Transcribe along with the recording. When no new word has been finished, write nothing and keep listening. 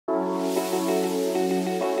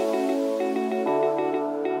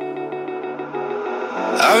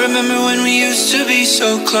I remember when we used to be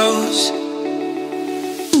so close,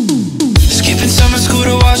 skipping summer school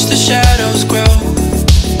to watch the shadows grow.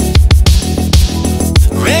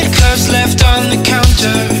 Red cups left on the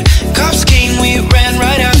counter, cops came, we ran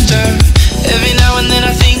right after. Every now and then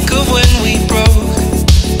I think of when we broke.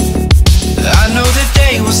 I know that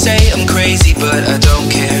they will say I'm crazy, but I don't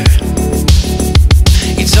care.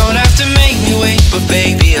 You don't have to make me wait, but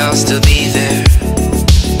baby, I'll still be there.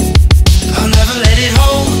 I'll never let it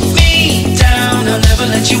hold me down, I'll never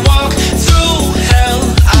let you walk through hell.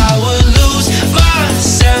 I would lose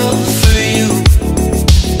myself for you.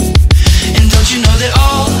 And don't you know that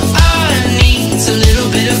all I need's a little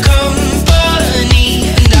bit of company,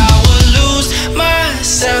 and I would lose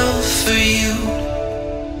myself for you.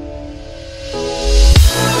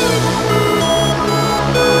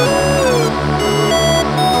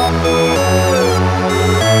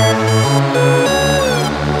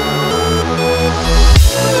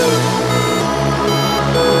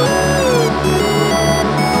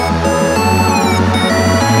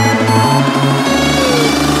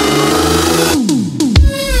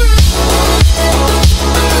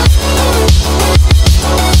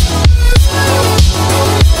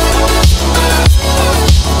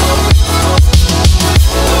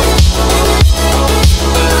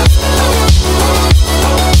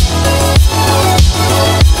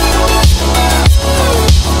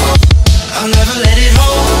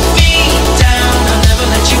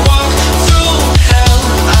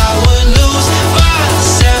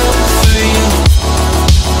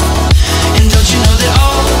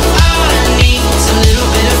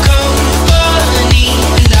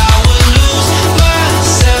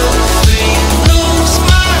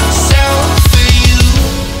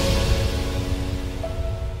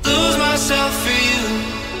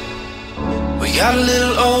 We got a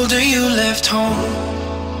little older, you left home.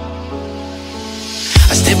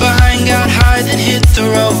 I stayed behind, got high, then hit the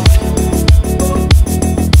road.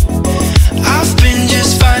 I've been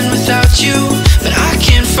just fine without you, but I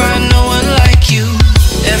can't find no one like you.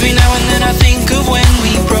 Every now and then I think of when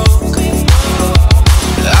we broke.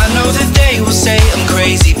 I know that they will say I'm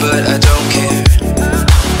crazy, but I don't care.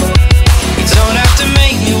 You don't have to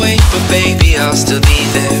make me wait, but baby, I'll still be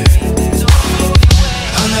there.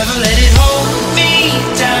 I'll never let it hold me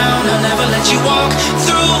down, I'll never let you walk